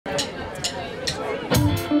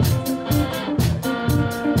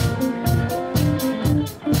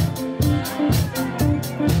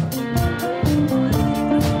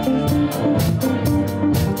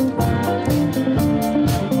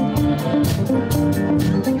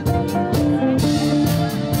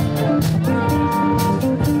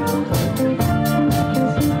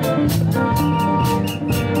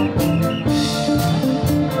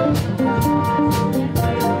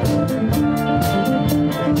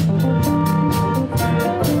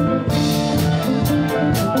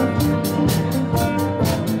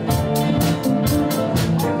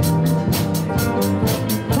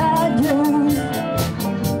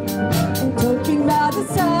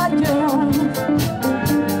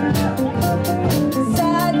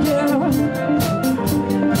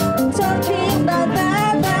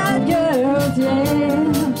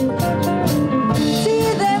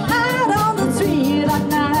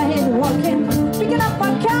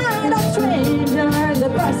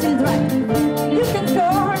seems right. You can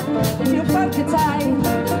score if you pocket tight,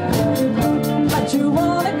 but you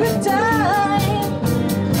want a good time.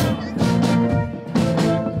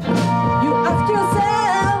 You ask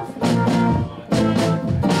yourself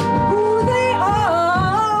who they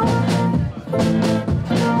are,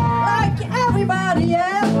 like everybody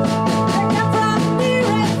else. They come from near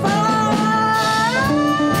and far.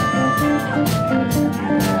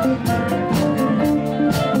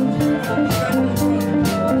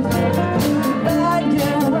 Bad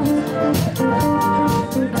girls,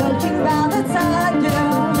 talking about the sad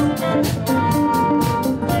girls.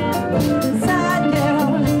 Sad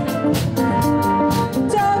girls,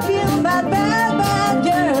 talking about bad, bad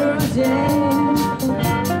girls, yeah.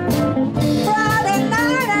 Friday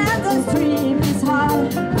night and the stream is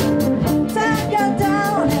hot. Time got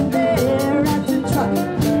down and they're at the truck.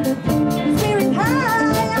 Spirit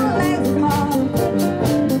high and legs hard.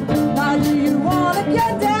 Now do you wanna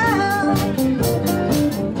get down?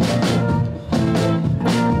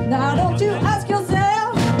 Now don't you ask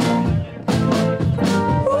yourself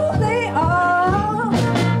who they are,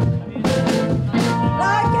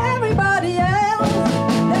 like everybody else.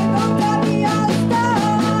 They gon' get me a star.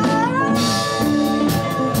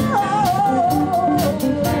 Oh,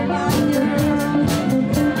 my girl, yeah.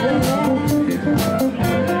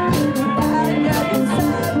 Bad girl, you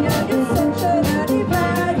sad girl, you such a dirty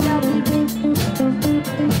bad girl, baby.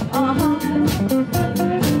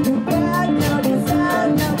 Bad girl, you sad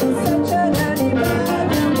girl, you such a dirty bad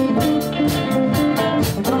girl, baby.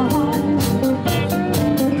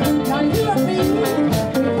 Now you and me,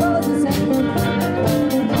 we both the same,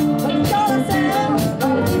 but we call ourselves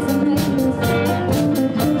by different names.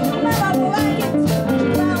 You never like it, you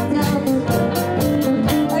found out.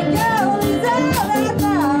 A girl is out at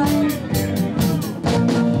night.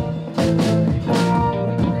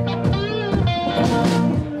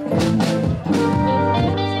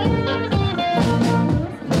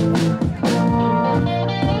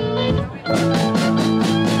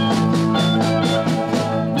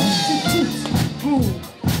 Hey,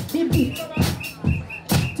 beep beep.